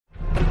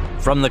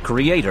From the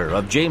creator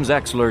of James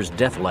Axler's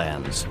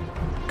Deathlands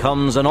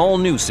comes an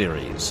all-new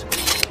series,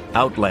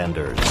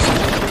 Outlanders.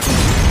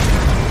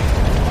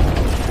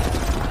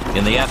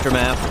 In the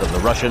aftermath of the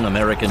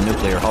Russian-American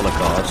nuclear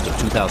holocaust of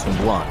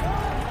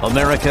 2001,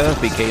 America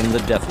became the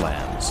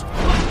Deathlands.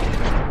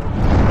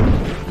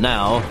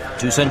 Now,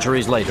 2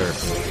 centuries later,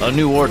 a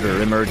new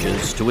order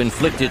emerges to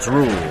inflict its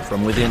rule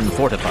from within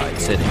fortified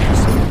cities.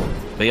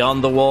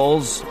 Beyond the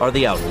walls are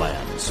the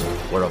Outlands,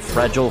 where a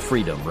fragile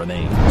freedom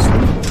remains.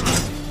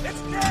 It's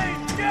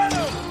Kane! Get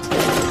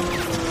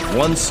him!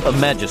 Once a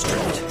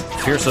magistrate,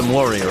 fearsome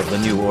warrior of the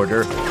new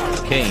order,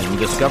 Kane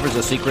discovers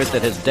a secret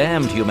that has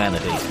damned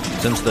humanity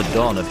since the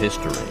dawn of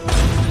history.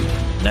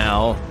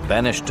 Now,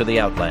 banished to the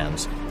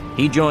Outlands,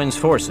 he joins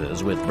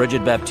forces with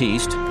Brigid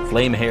Baptiste,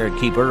 flame-haired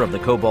keeper of the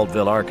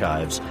Cobaltville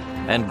archives,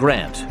 and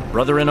Grant,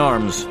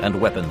 brother-in-arms and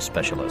weapons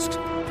specialist.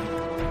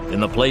 In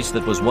the place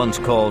that was once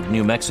called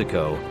New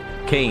Mexico,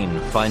 Kane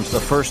finds the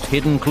first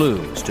hidden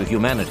clues to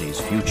humanity's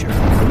future.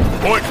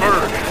 Point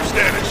Bird,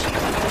 status.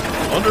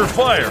 Under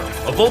fire.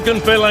 A Vulcan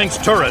phalanx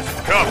turret.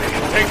 Copy.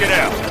 Take it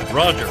out.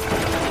 Roger.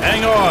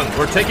 Hang on.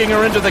 We're taking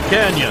her into the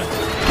canyon.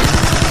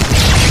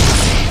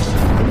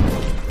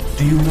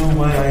 Do you know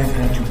why I have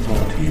had you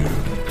brought here?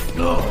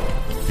 No.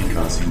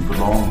 Because you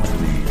belong to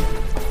me.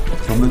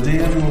 From the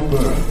day of your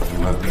birth, you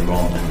have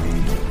belonged to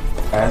me,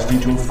 as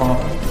did your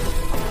father.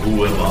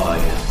 Who am I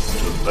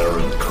to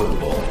Baron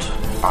Cobalt?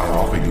 I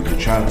offer you the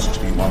chance to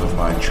be one of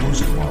my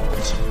chosen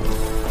ones.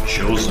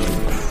 Chosen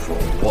for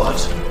what?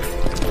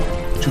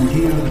 To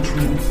hear the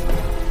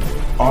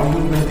truth. Are you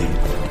ready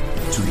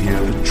to hear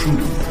the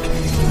truth,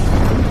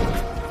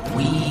 Kane?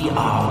 We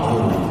are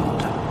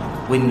old.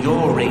 When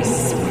your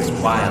race was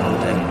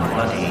wild and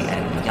bloody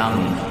and young,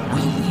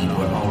 we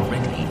were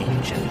already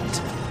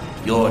ancient.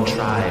 Your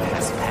tribe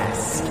has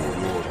passed.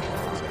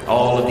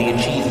 All of the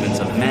achievements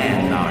of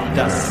man are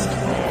dust.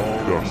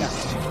 They are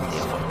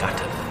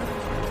forgotten.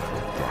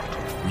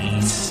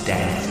 We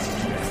stand.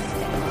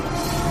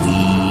 We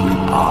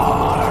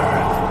are.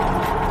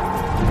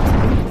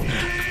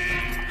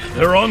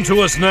 They're on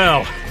to us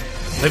now.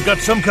 They've got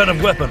some kind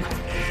of weapon.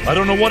 I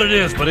don't know what it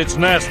is, but it's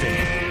nasty.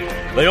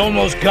 They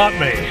almost got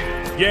me.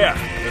 Yeah,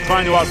 they're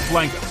trying to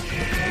outflank us.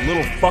 The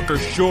little fuckers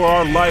sure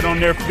are light on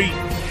their feet.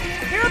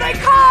 Here they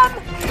come!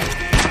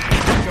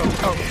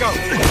 Go.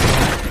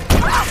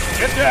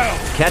 Get down!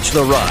 Catch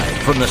the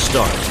ride from the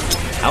start.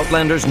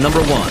 Outlanders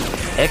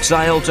 #1,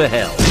 Exile to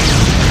Hell.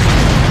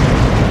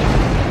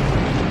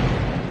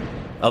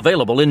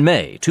 Available in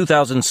May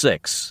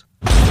 2006.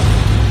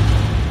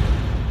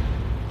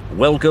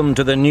 Welcome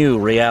to the new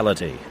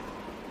reality.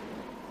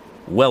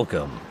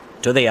 Welcome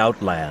to the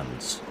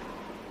Outlands.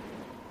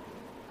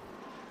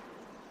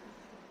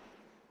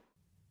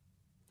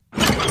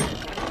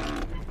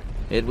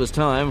 It was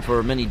time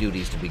for many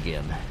duties to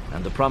begin,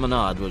 and the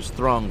promenade was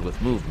thronged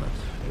with movement,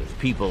 with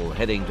people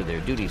heading to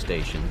their duty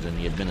stations in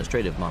the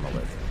administrative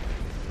monolith.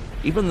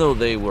 Even though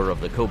they were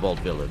of the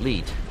Cobaltville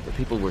elite, the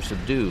people were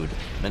subdued,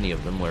 many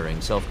of them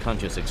wearing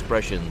self-conscious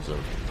expressions of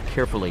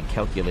carefully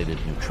calculated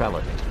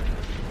neutrality.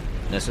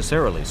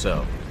 Necessarily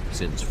so,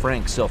 since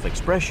frank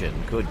self-expression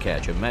could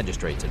catch a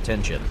magistrate's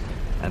attention,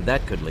 and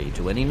that could lead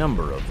to any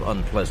number of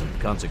unpleasant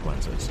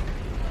consequences.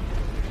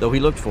 Though he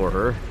looked for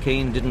her,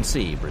 Kane didn't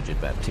see Brigid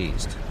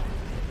Baptiste.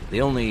 The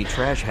only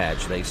trash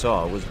hatch they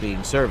saw was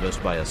being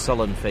serviced by a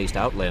sullen-faced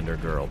Outlander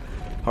girl,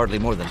 hardly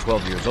more than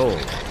 12 years old,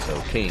 so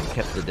Kane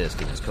kept the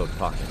disc in his coat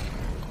pocket.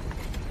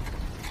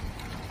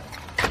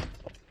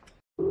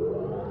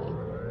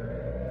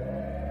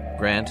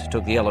 Grant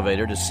took the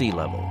elevator to sea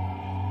level.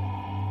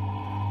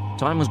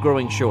 Time was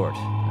growing short,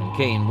 and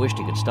Kane wished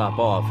he could stop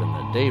off in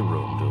the day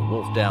room to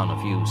wolf down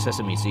a few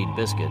sesame seed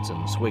biscuits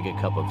and swig a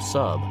cup of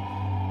sub.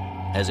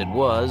 As it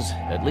was,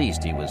 at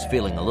least he was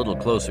feeling a little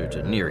closer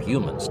to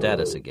near-human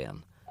status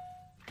again.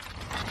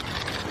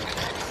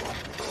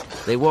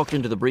 They walked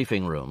into the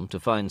briefing room to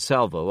find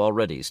Salvo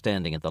already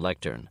standing at the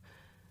lectern.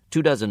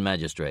 24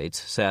 magistrates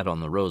sat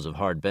on the rows of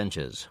hard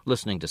benches,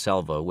 listening to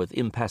Salvo with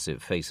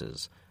impassive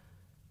faces.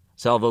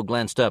 Salvo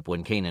glanced up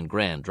when Kane and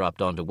Grant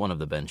dropped onto one of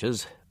the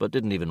benches, but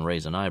didn't even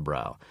raise an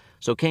eyebrow,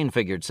 so Kane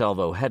figured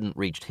Salvo hadn't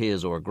reached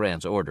his or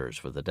Grant's orders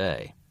for the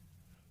day.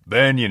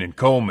 Banyan and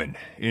Coleman,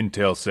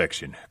 Intel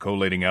Section,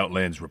 collating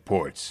Outlands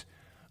reports.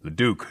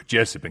 Leduc,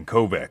 Jessup, and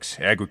Kovacs,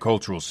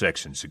 Agricultural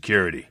Section,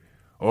 Security.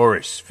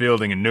 Orris,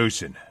 Fielding, and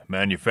Newson,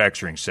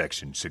 Manufacturing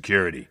Section,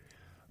 Security.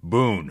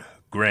 Boone,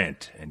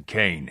 Grant, and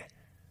Kane,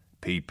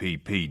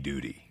 PPP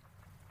duty.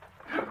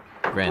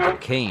 Grant and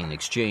Kane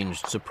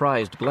exchanged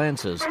surprised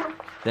glances,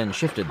 then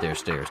shifted their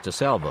stares to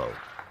Salvo.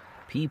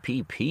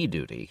 PPP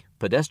duty,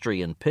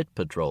 Pedestrian Pit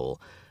Patrol,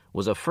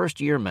 was a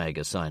first-year MAG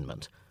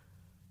assignment.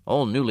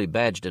 All newly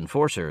badged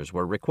enforcers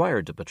were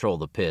required to patrol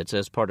the pits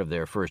as part of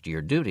their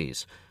first-year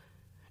duties.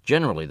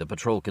 Generally, the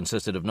patrol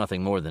consisted of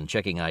nothing more than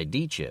checking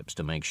ID chips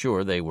to make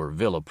sure they were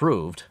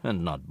VIL-approved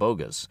and not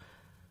bogus.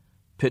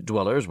 Pit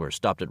dwellers were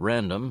stopped at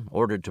random,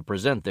 ordered to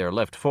present their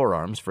left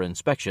forearms for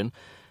inspection,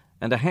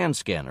 and a hand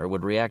scanner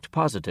would react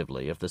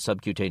positively if the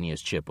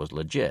subcutaneous chip was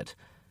legit.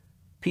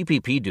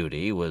 PPP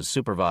duty was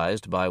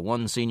supervised by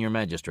one senior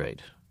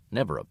magistrate,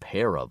 never a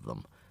pair of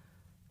them.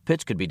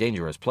 Pits could be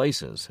dangerous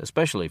places,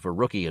 especially for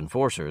rookie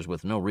enforcers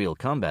with no real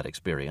combat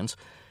experience,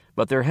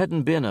 but there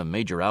hadn't been a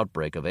major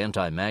outbreak of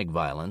anti-mag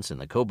violence in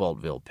the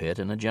Cobaltville pit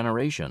in a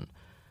generation.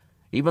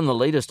 Even the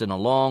latest in a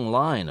long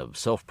line of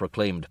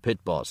self-proclaimed pit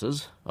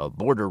bosses, a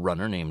border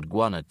runner named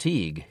Guana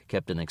Teague,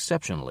 kept an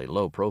exceptionally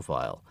low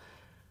profile.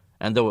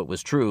 And though it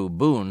was true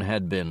Boone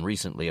had been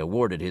recently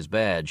awarded his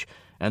badge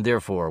and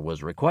therefore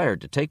was required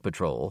to take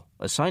patrol,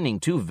 assigning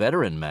 2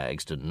 veteran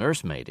mags to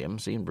nursemaid him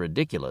seemed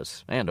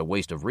ridiculous and a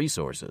waste of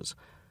resources.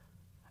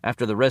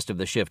 After the rest of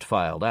the shift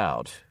filed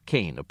out,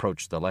 Kane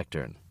approached the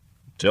lectern.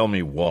 Tell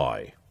me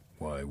why.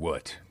 Why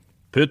what?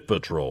 Pit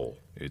patrol.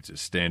 It's a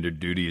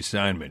standard duty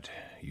assignment.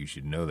 You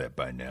should know that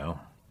by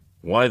now.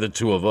 Why the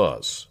 2 of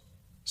us?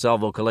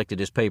 Salvo collected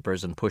his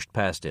papers and pushed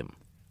past him.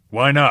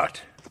 Why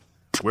not?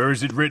 Where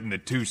is it written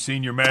that 2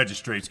 senior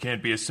magistrates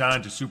can't be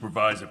assigned to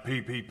supervise a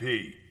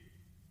PPP?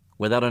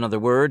 Without another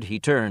word, he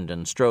turned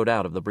and strode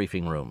out of the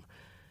briefing room.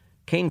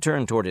 Kane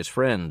turned toward his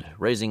friend,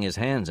 raising his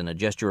hands in a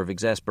gesture of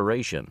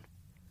exasperation.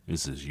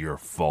 This is your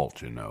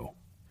fault, you know.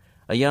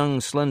 A young,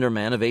 slender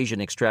man of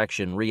Asian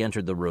extraction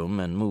re-entered the room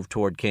and moved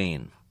toward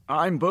Kane.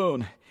 I'm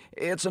Boone.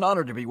 It's an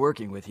honor to be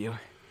working with you.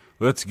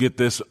 Let's get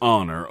this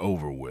honor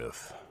over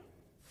with.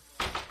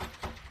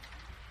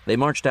 They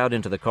marched out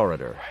into the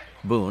corridor,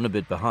 Boone a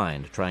bit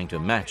behind, trying to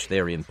match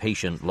their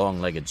impatient,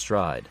 long-legged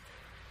stride.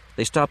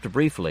 They stopped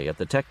briefly at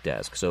the tech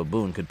desk so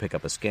Boone could pick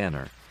up a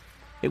scanner.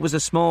 It was a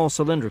small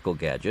cylindrical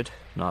gadget,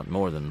 not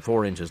more than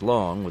 4 inches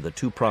long, with a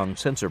 2-pronged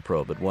sensor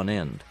probe at one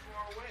end.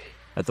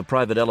 At the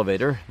private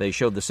elevator, they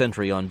showed the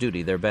sentry on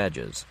duty their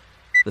badges.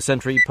 The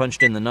sentry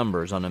punched in the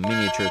numbers on a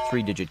miniature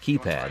 3-digit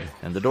keypad,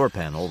 and the door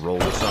panel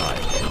rolled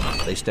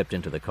aside. They stepped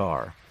into the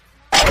car.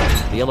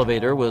 The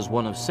elevator was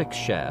one of 6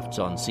 shafts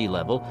on sea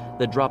level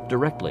that dropped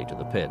directly to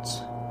the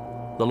pits.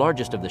 The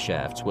largest of the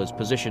shafts was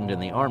positioned in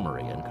the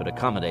armory and could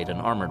accommodate an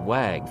armored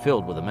wag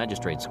filled with a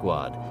magistrate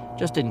squad,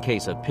 just in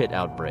case a pit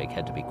outbreak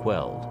had to be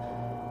quelled.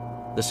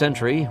 The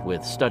sentry,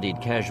 with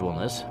studied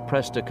casualness,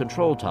 pressed a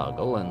control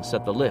toggle and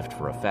set the lift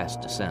for a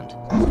fast descent.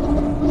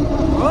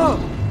 Whoa!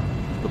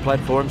 The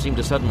platform seemed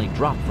to suddenly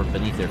drop from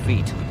beneath their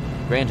feet.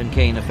 Grant and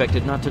Kane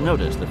affected not to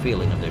notice the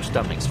feeling of their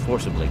stomachs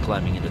forcibly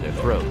climbing into their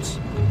throats.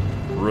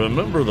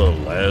 Remember the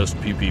last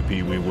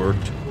PPP we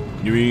worked?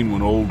 You mean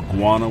when old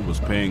Guana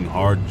was paying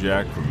hard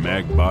jack for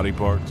mag body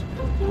parts?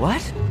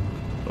 What?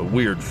 A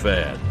weird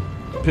fad.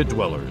 Pit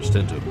dwellers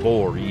tend to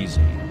bore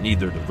easy, need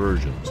their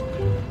diversions.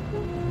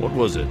 What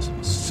was it?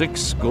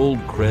 6 gold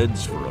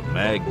creds for a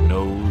mag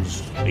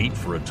nose, 8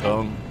 for a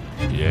tongue?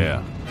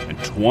 Yeah, and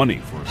 20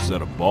 for a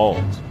set of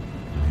balls.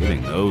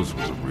 Getting those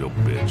was a real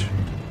bitch.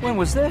 When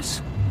was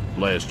this?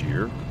 Last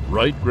year.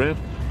 Right, Grant?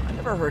 I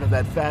never heard of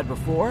that fad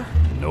before.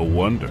 No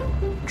wonder.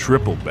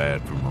 Triple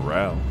bad for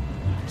morale.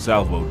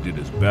 Salvo did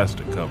his best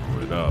to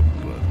cover it up,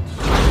 but...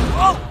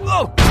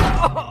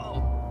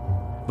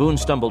 Boone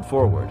stumbled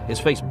forward, his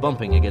face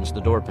bumping against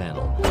the door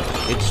panel.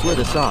 It slid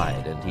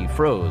aside, and he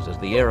froze as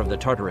the air of the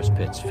Tartarus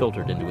pits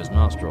filtered into his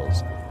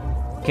nostrils.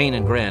 Kane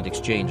and Grant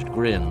exchanged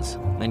grins,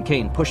 and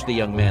Kane pushed the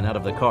young man out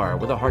of the car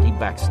with a hearty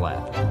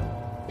backslap.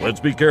 Let's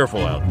be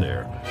careful out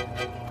there.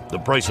 The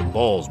price of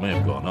balls may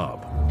have gone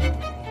up.